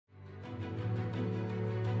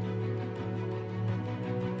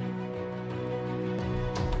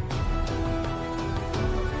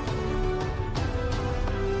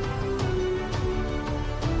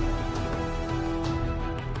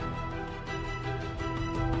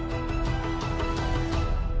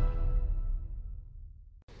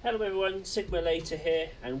Hello everyone, Sigma Later here,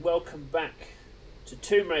 and welcome back to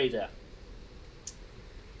Tomb Raider.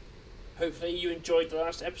 Hopefully you enjoyed the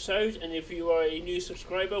last episode, and if you are a new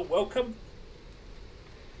subscriber, welcome.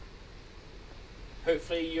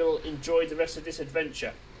 Hopefully you'll enjoy the rest of this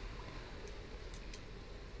adventure.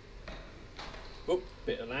 Oh,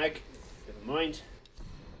 bit of lag, never mind.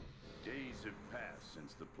 Days have passed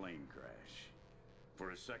since the plane crash. For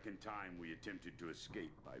a second time we attempted to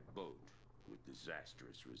escape by boat, with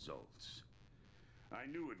disastrous results. I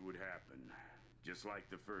knew it would happen, just like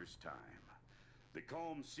the first time. The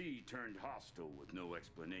calm sea turned hostile with no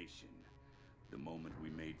explanation. The moment we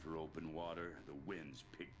made for open water, the winds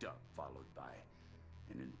picked up, followed by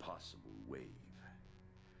an impossible wave.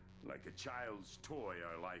 Like a child's toy,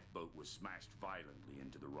 our lifeboat was smashed violently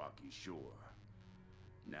into the rocky shore.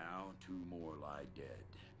 Now 2 more lie dead,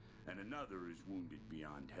 and another is wounded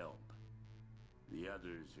beyond help. The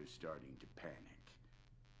others are starting to panic,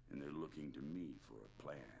 and they're looking to me for a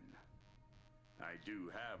plan. I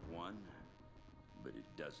do have one, but it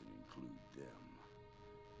doesn't include them.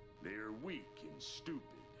 They are weak and stupid,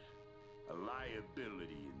 a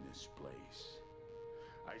liability in this place.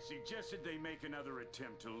 I suggested they make another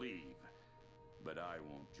attempt to leave, but I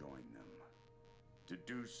won't join them. To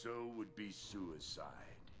do so would be suicide.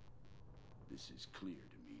 This is clear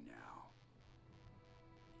to me now.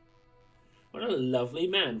 What a lovely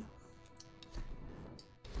man.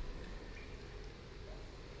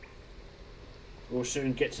 We'll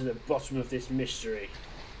soon get to the bottom of this mystery.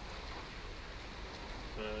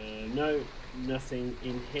 No, nothing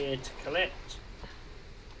in here to collect.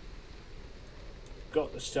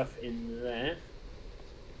 Got the stuff in there.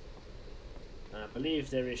 I believe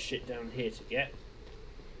there is shit down here to get.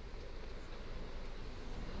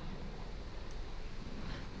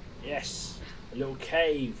 Yes, a little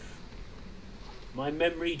cave. My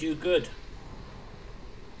memory do good.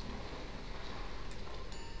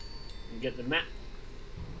 And get the map.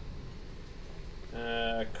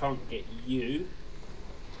 Can't get you.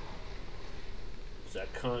 So I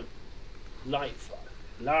can't light fire.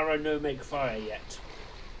 Lara no make fire yet.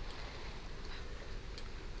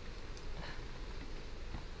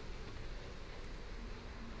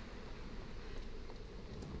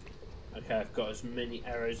 Okay, I've got as many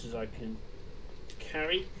arrows as I can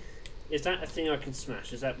carry. Is that a thing I can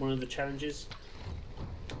smash? Is that one of the challenges?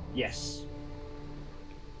 Yes.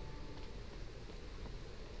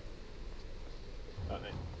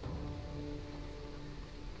 Alright.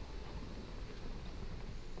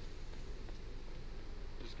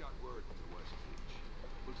 Just got word from the West Beach.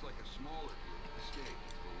 Looks like a smaller group escaped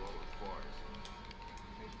into the lower forest.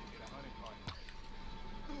 Maybe they get a hunting party.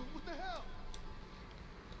 What the hell?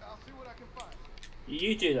 I'll see what I can find.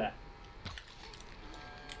 You do that.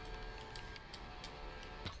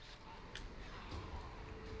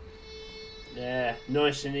 Yeah,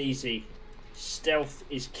 nice and easy. Stealth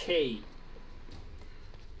is key.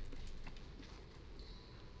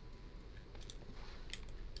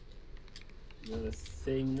 Another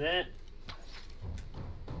thing there.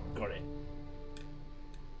 Got it.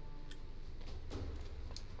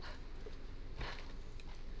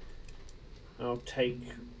 I'll take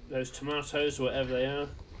those tomatoes, whatever they are.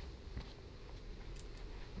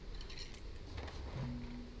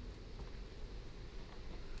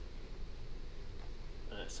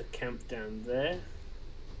 That's a camp down there.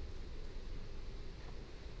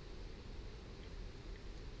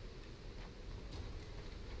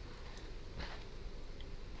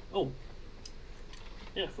 Oh,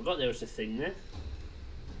 yeah, I forgot there was a thing there.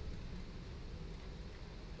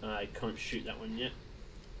 I can't shoot that one yet.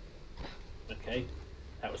 Okay,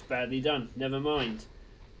 that was badly done. Never mind.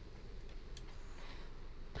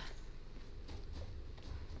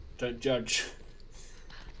 Don't judge.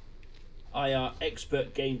 I are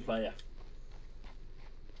expert game player.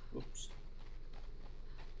 Oops.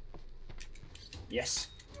 Yes,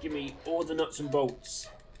 give me all the nuts and bolts.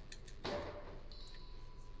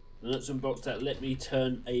 The nuts and bolts that let me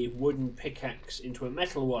turn a wooden pickaxe into a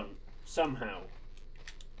metal one, somehow.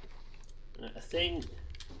 A thing.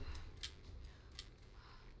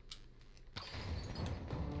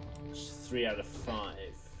 It's 3 out of 5.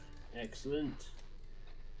 Excellent.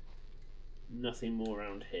 Nothing more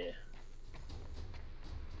around here.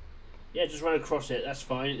 Yeah, just run across it, that's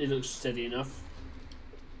fine. It looks steady enough.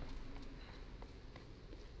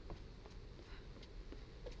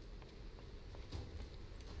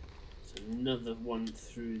 Another one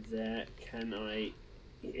through there. Can I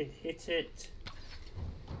hit it?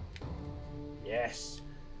 Yes.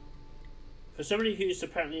 For somebody who's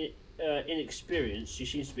apparently inexperienced, she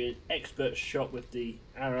seems to be an expert shot with the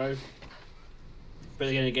arrow. But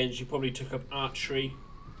then again, she probably took up archery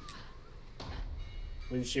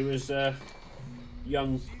when she was young. She's in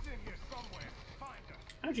here somewhere. Find her.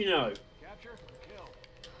 How do you know? Capture, kill.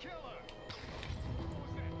 Kill her. What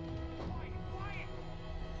was that? Quiet.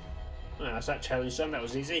 Well, that's that challenge done. That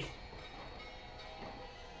was easy.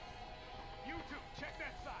 You two, check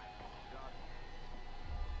that side.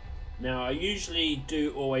 Now, I usually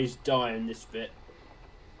do always die in this bit.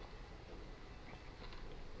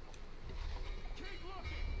 Keep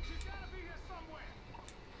looking. She's gotta be here somewhere.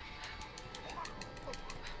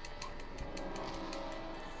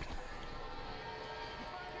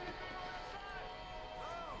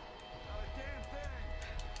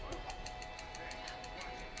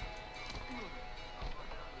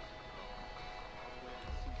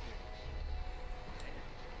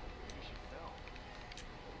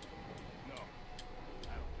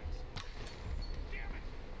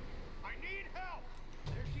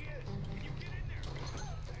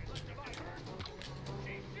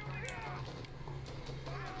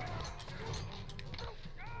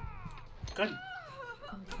 God.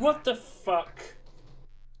 What the fuck?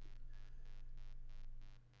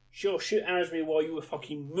 Sure, shoot arrows at me while you were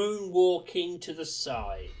fucking moonwalking to the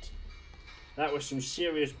side. That was some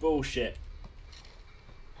serious bullshit.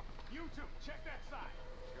 You two, check that side.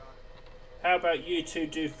 How about you two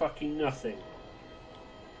do fucking nothing?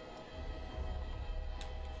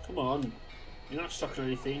 Come on. You're not stuck on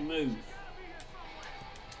anything. Move.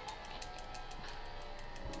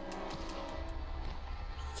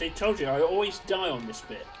 See, told you, I always die on this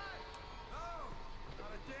bit.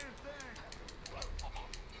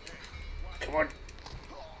 Come on.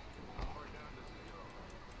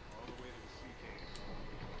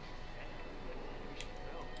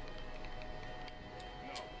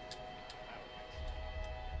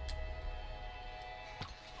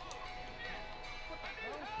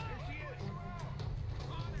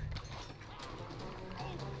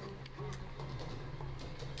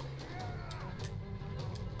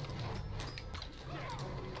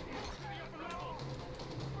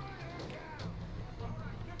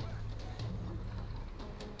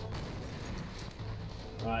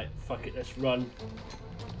 Right, fuck it, let's run.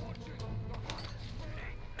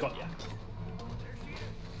 Got ya.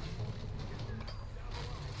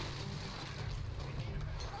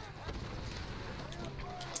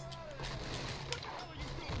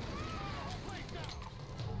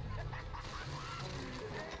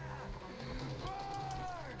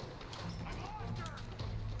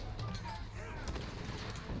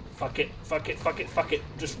 Fuck it, fuck it, fuck it, fuck it.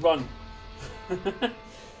 Just run.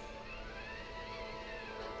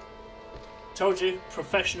 Told you,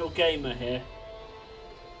 professional gamer here.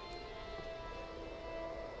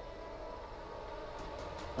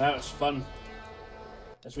 That was fun.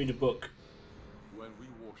 Let's read a book. When we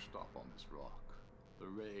washed up on this rock, the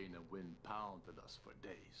rain and wind pounded us for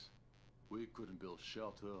days. We couldn't build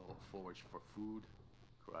shelter or forage for food.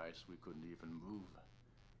 Christ, we couldn't even move.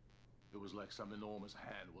 It was like some enormous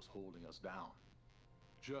hand was holding us down.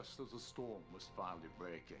 Just as the storm was finally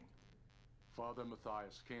breaking, Father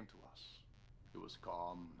Matthias came to us. He was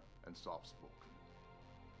calm and soft-spoken.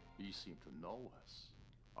 He seemed to know us,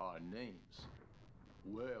 our names,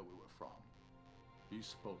 where we were from. He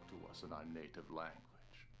spoke to us in our native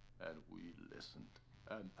language, and we listened.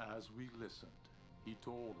 And as we listened, he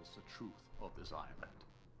told us the truth of this island.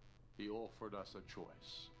 He offered us a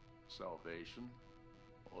choice, salvation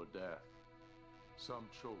or death. Some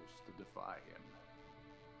chose to defy him,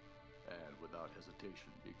 and without hesitation,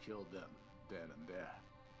 he killed them then and there.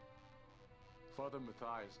 Father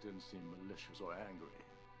Matthias didn't seem malicious or angry,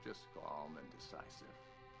 just calm and decisive.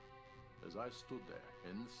 As I stood there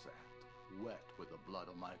in the sand, wet with the blood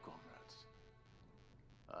of my comrades,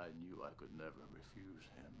 I knew I could never refuse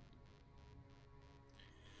him.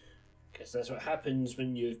 Guess that's what happens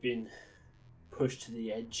when you've been pushed to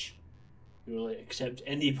the edge. You'll accept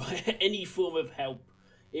any form of help,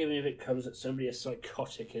 even if it comes at somebody as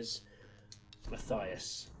psychotic as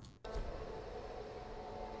Matthias.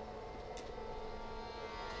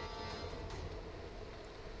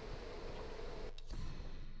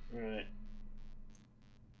 Right.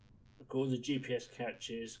 I've got all the GPS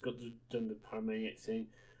catches, done the pyromaniac thing.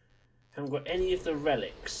 Haven't got any of the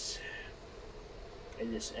relics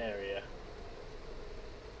in this area.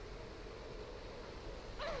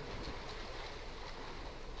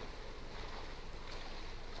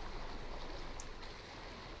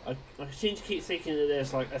 I seem to keep thinking that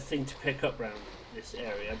there's like a thing to pick up around this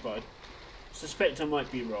area, but I suspect I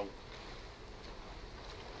might be wrong.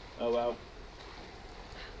 Oh well.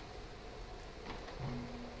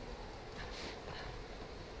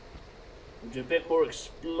 We'll do a bit more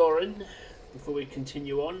exploring before we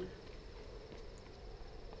continue on.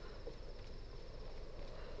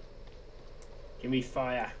 Give me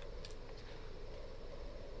fire.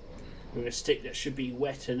 With a stick that should be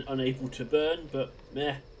wet and unable to burn, but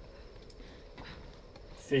meh.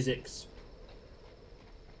 Physics.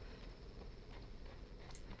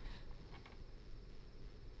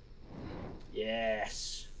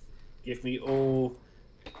 Yes. Give me all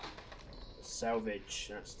salvage.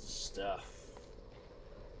 That's the stuff.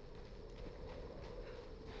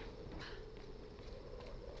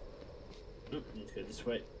 Oop, need to go this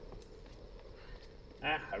way.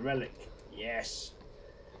 Ah, a relic. Yes.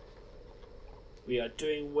 We are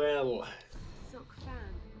doing well. Silk fan.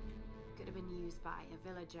 Could have been used by a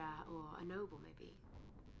villager or a noble, maybe.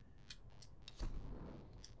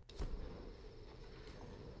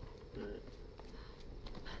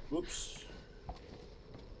 Whoops.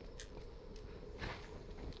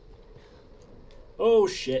 Oh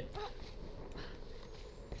shit.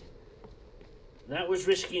 That was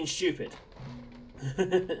risky and stupid.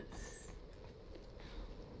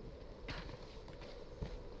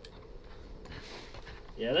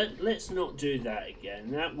 Yeah, let's not do that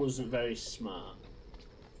again. That wasn't very smart.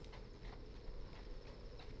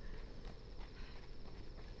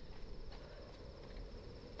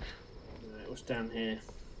 Alright, what's down here?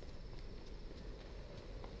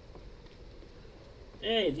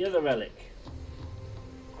 Hey, the other relic.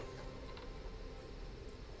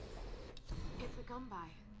 It's a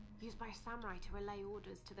gunby, used by samurai to relay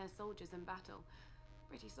orders to their soldiers in battle.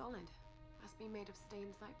 Pretty solid. Must be made of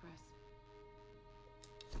stained cypress.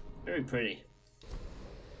 Very pretty.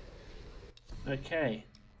 Okay.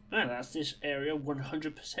 Well, that's this area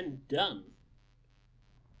 100% done.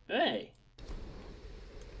 Hey.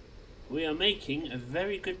 We are making a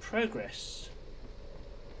very good progress.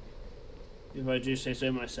 If I do say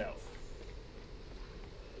so myself.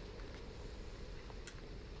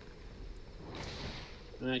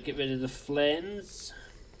 Get rid of the flens.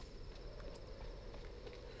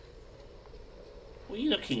 What are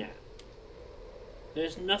you looking at?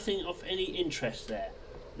 There's nothing of any interest there.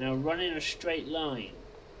 Now run in a straight line.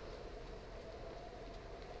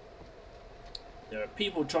 There are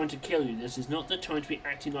people trying to kill you. This is not the time to be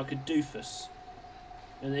acting like a doofus.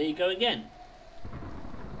 And there you go again.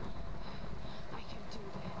 I can do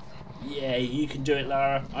this. Yeah, you can do it,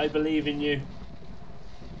 Lara. I believe in you.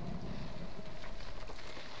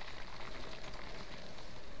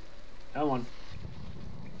 Come on.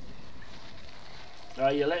 Oh,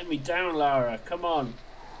 you're letting me down, Lara. Come on.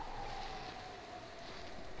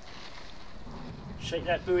 Shake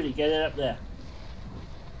that booty. Get it up there.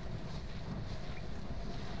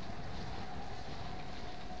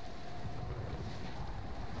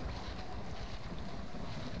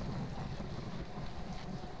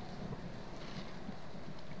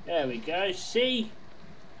 There we go. See?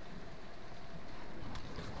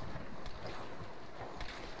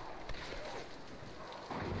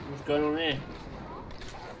 What's going on here?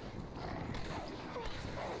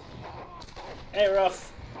 Hey,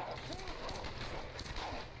 Roth.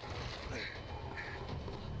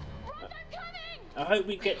 I hope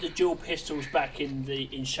we get the dual pistols back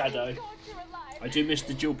in Shadow. I do miss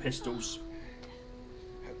the dual pistols.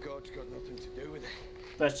 God's got nothing to do with it.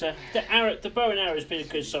 But the bow and arrow has been a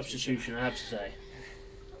good substitution, I have to say.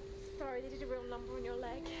 Sorry, they did a real number on your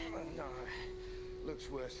leg. No, looks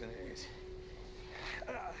worse than it is.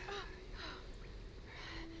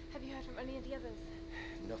 Have you heard from any of the others?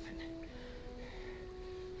 Nothing.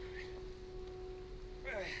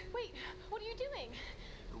 Wait, what are you doing?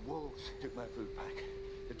 The wolves took my food pack.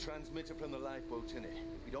 The transmitter from the lifeboat's in it.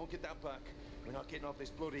 If we don't get that back, we're not getting off this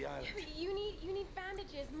bloody island. You need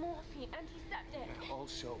bandages, morphine, antiseptic. They're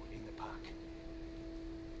also in the pack.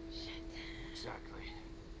 Shit. Exactly.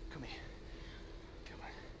 Come here. Come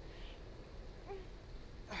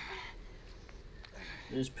on.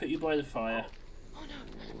 Let's put you by the fire. Oh no.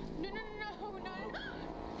 No.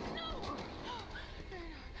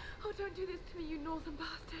 Oh, don't do this to me, you northern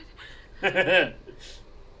bastard.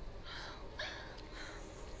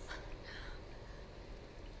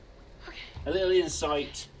 A little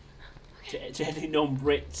insight to any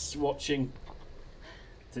non-Brits watching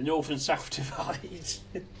the North and South divide.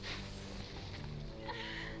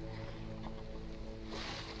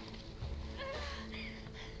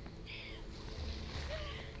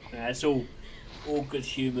 It's all good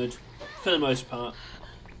humoured for the most part.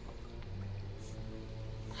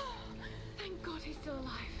 Thank God he's still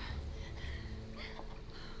alive.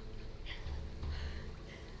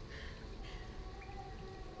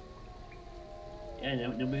 Yeah,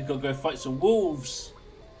 now we've got to go fight some wolves.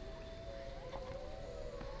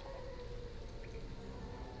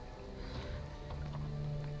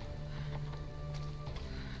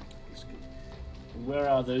 Where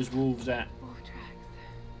are those wolves at? Wolf trap.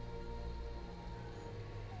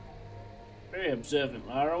 observant,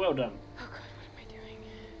 Lara. Well done. Oh god, what am I doing?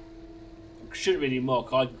 Shouldn't really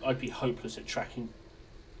mock. I'd be hopeless at tracking.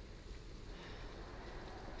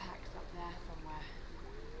 Pack's up there somewhere.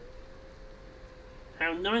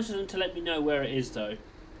 How nice of them to let me know where it is, though.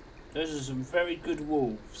 Those are some very good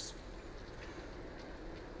wolves.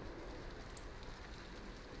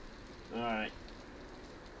 Alright.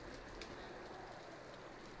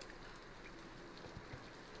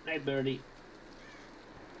 Hey, birdie.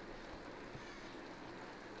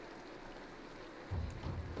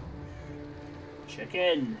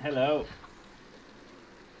 Chicken, hello.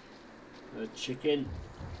 A chicken.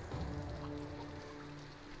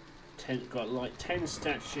 Got like 10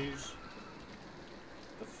 statues.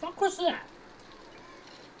 The fuck was that?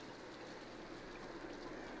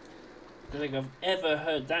 I don't think I've ever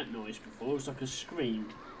heard that noise before. It was like a scream.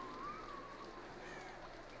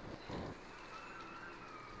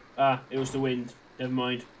 Ah, it was the wind. Never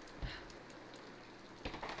mind.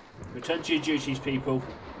 Return to your duties, people.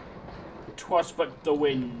 'Twas but the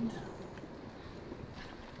wind.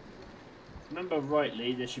 Remember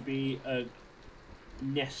rightly, there should be a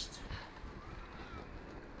nest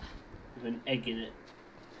with an egg in it.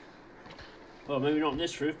 Well, maybe not on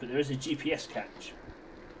this roof, but there is a GPS catch.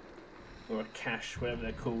 Or a cache, whatever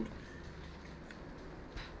they're called.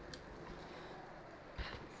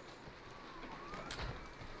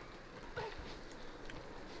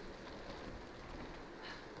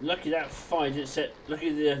 Lucky that fire didn't set. Lucky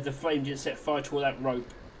the flame didn't set fire to all that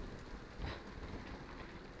rope.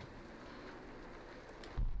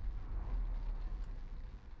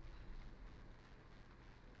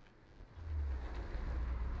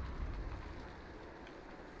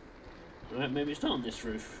 Alright, maybe it's not on this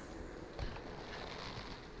roof.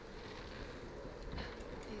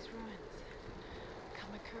 These ruins.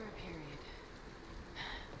 Kamakura period.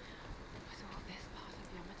 Was all this part of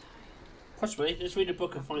Yamatai? Possibly. Let's read a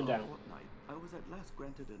book and find out. Fortnight, I was at last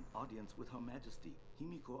granted an audience with Her Majesty,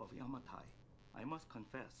 Himiko of Yamatai. I must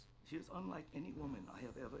confess, she is unlike any woman I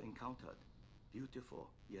have ever encountered. Beautiful,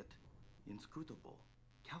 yet inscrutable,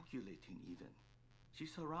 calculating even. She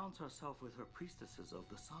surrounds herself with her priestesses of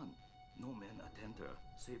the sun. No men attend her,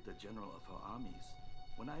 save the general of her armies.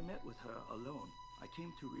 When I met with her alone, I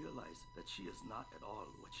came to realize that she is not at all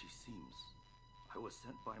what she seems. I was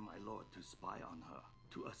sent by my lord to spy on her,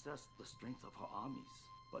 to assess the strength of her armies.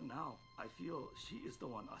 But now, I feel she is the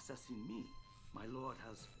one assessing me. My lord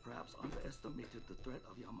has perhaps underestimated the threat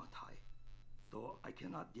of Yamatai. Though I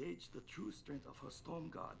cannot gauge the true strength of her storm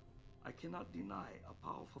god, I cannot deny a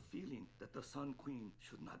powerful feeling that the Sun Queen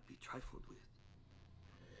should not be trifled with.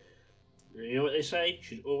 You know what they say? You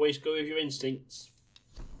should always go with your instincts.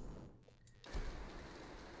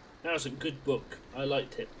 That was a good book. I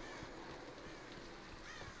liked it.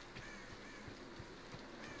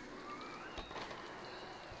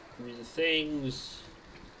 Give me the things.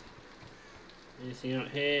 Anything out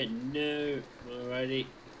here? No. Alrighty.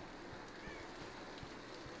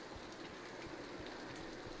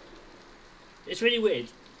 It's really weird.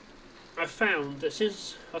 I found that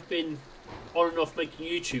since I've been on and off making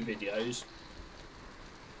YouTube videos,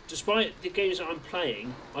 despite the games that I'm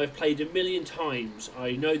playing, I've played a million times.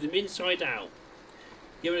 I know them inside out.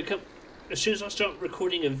 Yet as soon as I start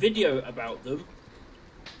recording a video about them,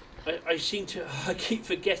 I keep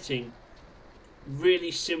forgetting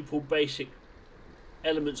really simple, basic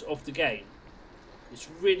elements of the game. It's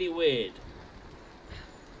really weird.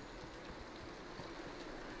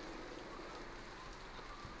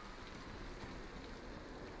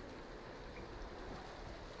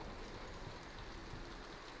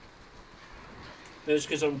 It's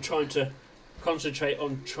because I'm trying to concentrate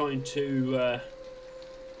on trying to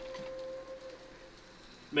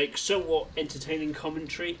make somewhat entertaining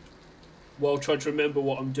commentary while trying to remember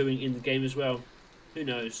what I'm doing in the game as well. Who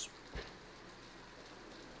knows?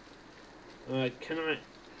 Can I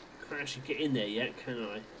actually get in there yet? Can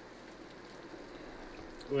I?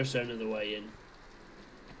 Or is there another way in?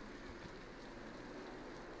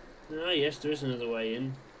 Ah, yes, there is another way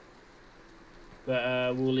in.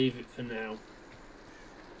 But we'll leave it for now.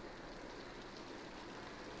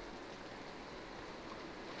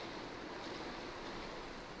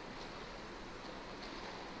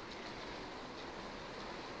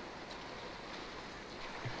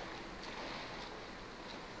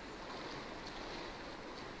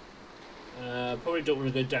 Probably don't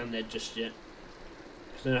want to go down there just yet,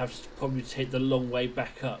 because then I have to probably take the long way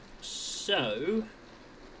back up. So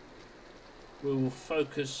we will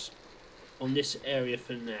focus on this area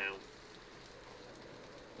for now.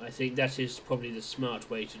 I think that is probably the smart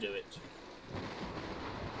way to do it.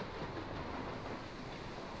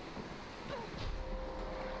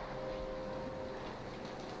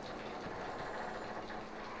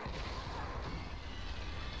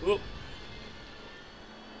 Whoop.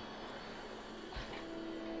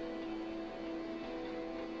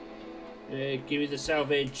 Yeah, give me the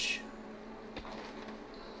salvage.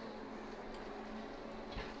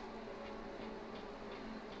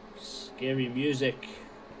 Scary music.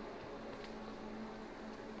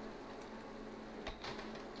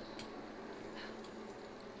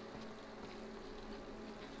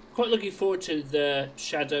 Quite looking forward to the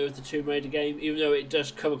Shadow of the Tomb Raider game, even though it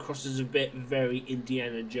does come across as a bit very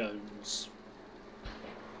Indiana Jones.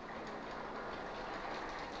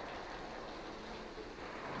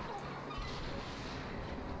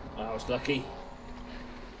 I was lucky.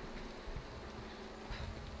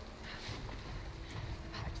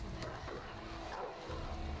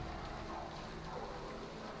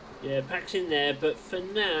 Yeah, Pack's in there, but for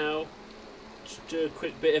now, just do a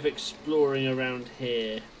quick bit of exploring around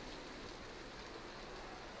here.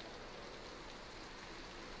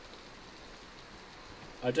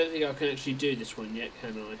 I don't think I can actually do this one yet,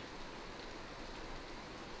 can I?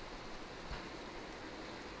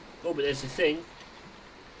 Oh, but there's a thing.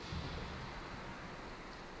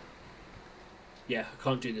 Yeah, I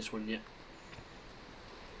can't do this one yet.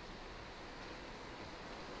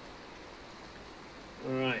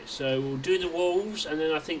 Alright, so we'll do the wolves, and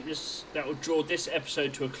then I think that will draw this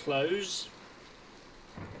episode to a close.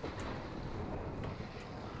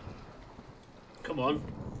 Come on.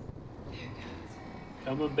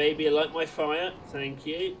 Come on, baby, light my fire. Thank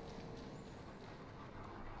you.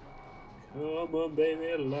 Come on,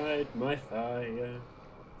 baby, light my fire.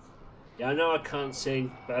 Yeah, I know I can't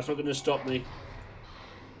sing, but that's not going to stop me.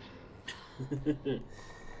 I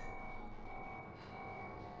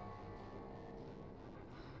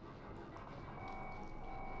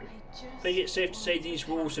think it's safe to say these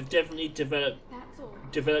wolves have definitely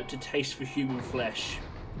developed a taste for human flesh.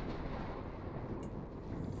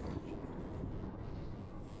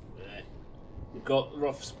 We've got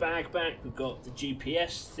Roth's bag back, we've got the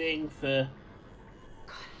GPS thing for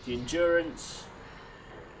the endurance.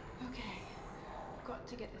 Okay, got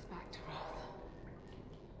to get this back to Roth.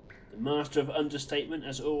 The master of understatement,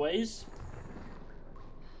 as always.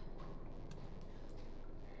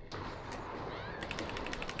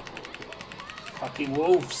 Fucking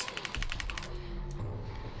wolves.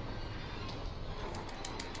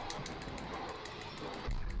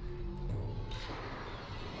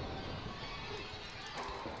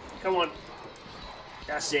 Come on.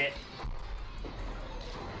 That's it.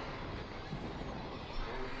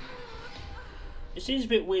 It seems a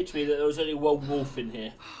bit weird to me that there was only one wolf in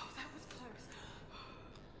here. Oh, that was close.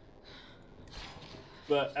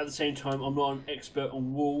 But at the same time, I'm not an expert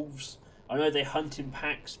on wolves. I know they hunt in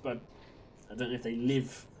packs, but I don't know if they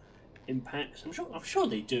live in packs. I'm sure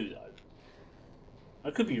they do, though.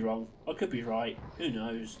 I could be wrong. I could be right. Who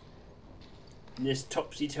knows? In this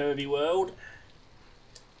topsy-turvy world.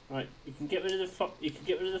 Right, you can get rid of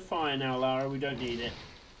the fire now, Lara. We don't need it.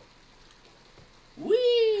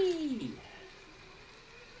 Whee!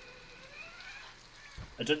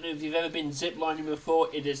 I don't know if you've ever been ziplining before.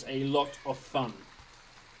 It is a lot of fun.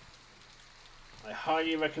 I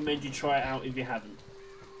highly recommend you try it out if you haven't.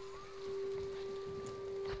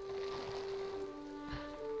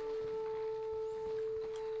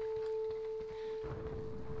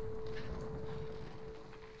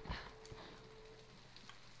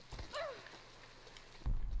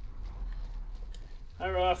 Hi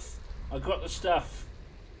Roth, I got the stuff.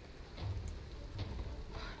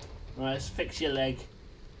 Right, let's fix your leg.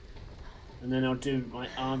 And then I'll do my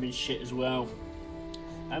arm and shit as well.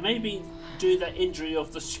 And maybe do that injury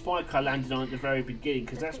of the spike I landed on at the very beginning,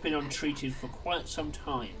 because that's been untreated for quite some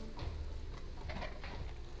time.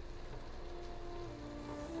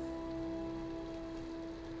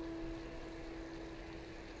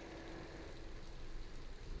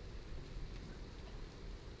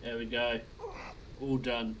 There we go. All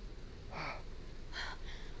done.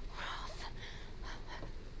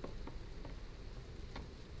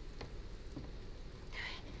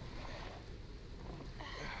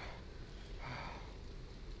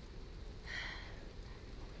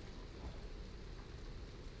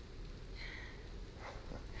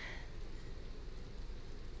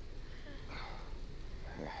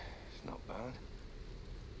 It's not bad.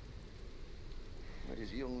 Where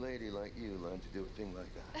does a young lady like you learn to do a thing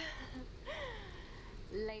like that?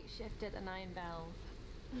 Late shift at the 9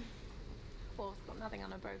 Bells. Wolf's got nothing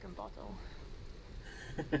on a broken bottle.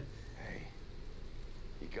 Hey,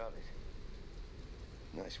 you got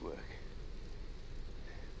it. Nice work.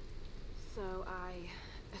 So I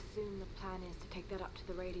assume the plan is to take that up to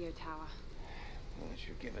the radio tower. Well, it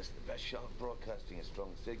should give us the best shot of broadcasting a strong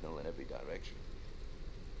signal in every direction.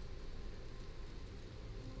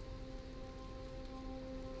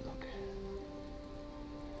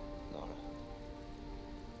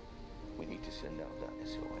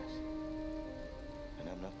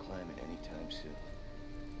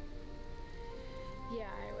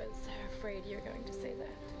 afraid you're going to say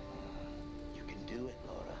that. You can do it,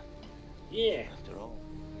 Lara. Yeah. After all,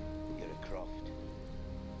 you're a Croft.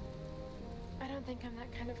 I don't think I'm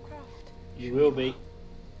that kind of Croft. You will be.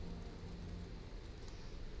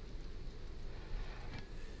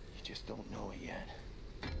 You just don't know it yet.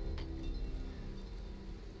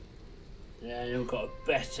 Yeah, you've got a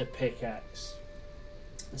better pickaxe.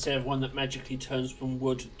 Instead of one that magically turns from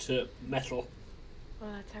wood to metal.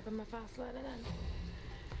 Well, let's hope I'm a fast learner then.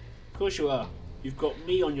 Of course you are. You've got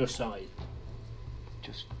me on your side.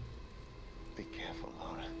 Just be careful,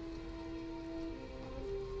 Lara.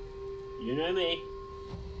 You know me.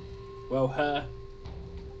 Well, her.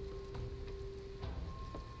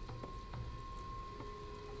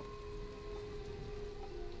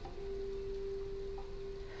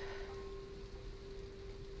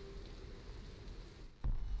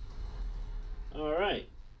 Alright.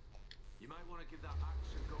 You might want to give that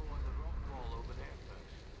axe a go on the rock wall over there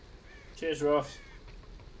first. Cheers, Roth.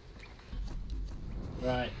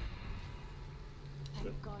 Right.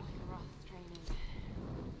 Thank God for Roth's training.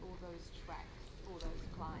 All those treks, all those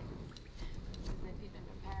climbs. As if he'd been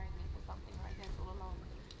preparing me for something like this all along.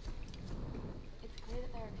 It's clear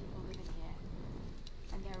that there are people living here.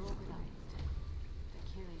 And they're organized. They're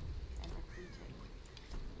killing and recruiting.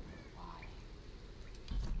 Why?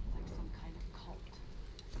 It's like some kind of cult.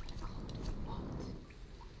 But a cult of what?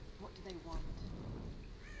 What do they want?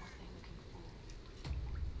 What are they looking for?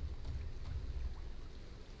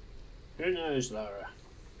 Who knows, Lara?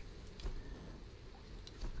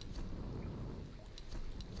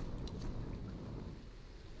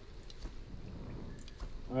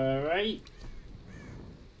 Alright.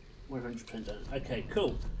 100% done. Okay,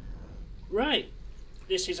 cool. Right.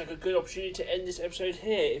 This seems like a good opportunity to end this episode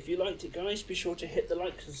here. If you liked it, guys, be sure to hit the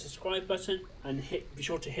like and subscribe button, and be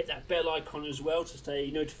sure to hit that bell icon as well to stay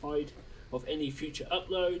notified of any future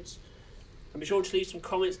uploads. And be sure to leave some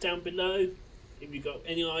comments down below if you've got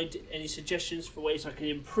any suggestions for ways I can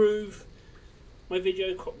improve my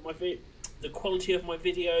video, the quality of my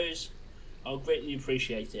videos. I'll greatly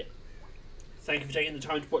appreciate it. Thank you for taking the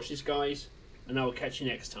time to watch this, guys, and I will catch you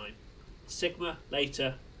next time. Sigma,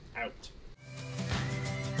 later, out.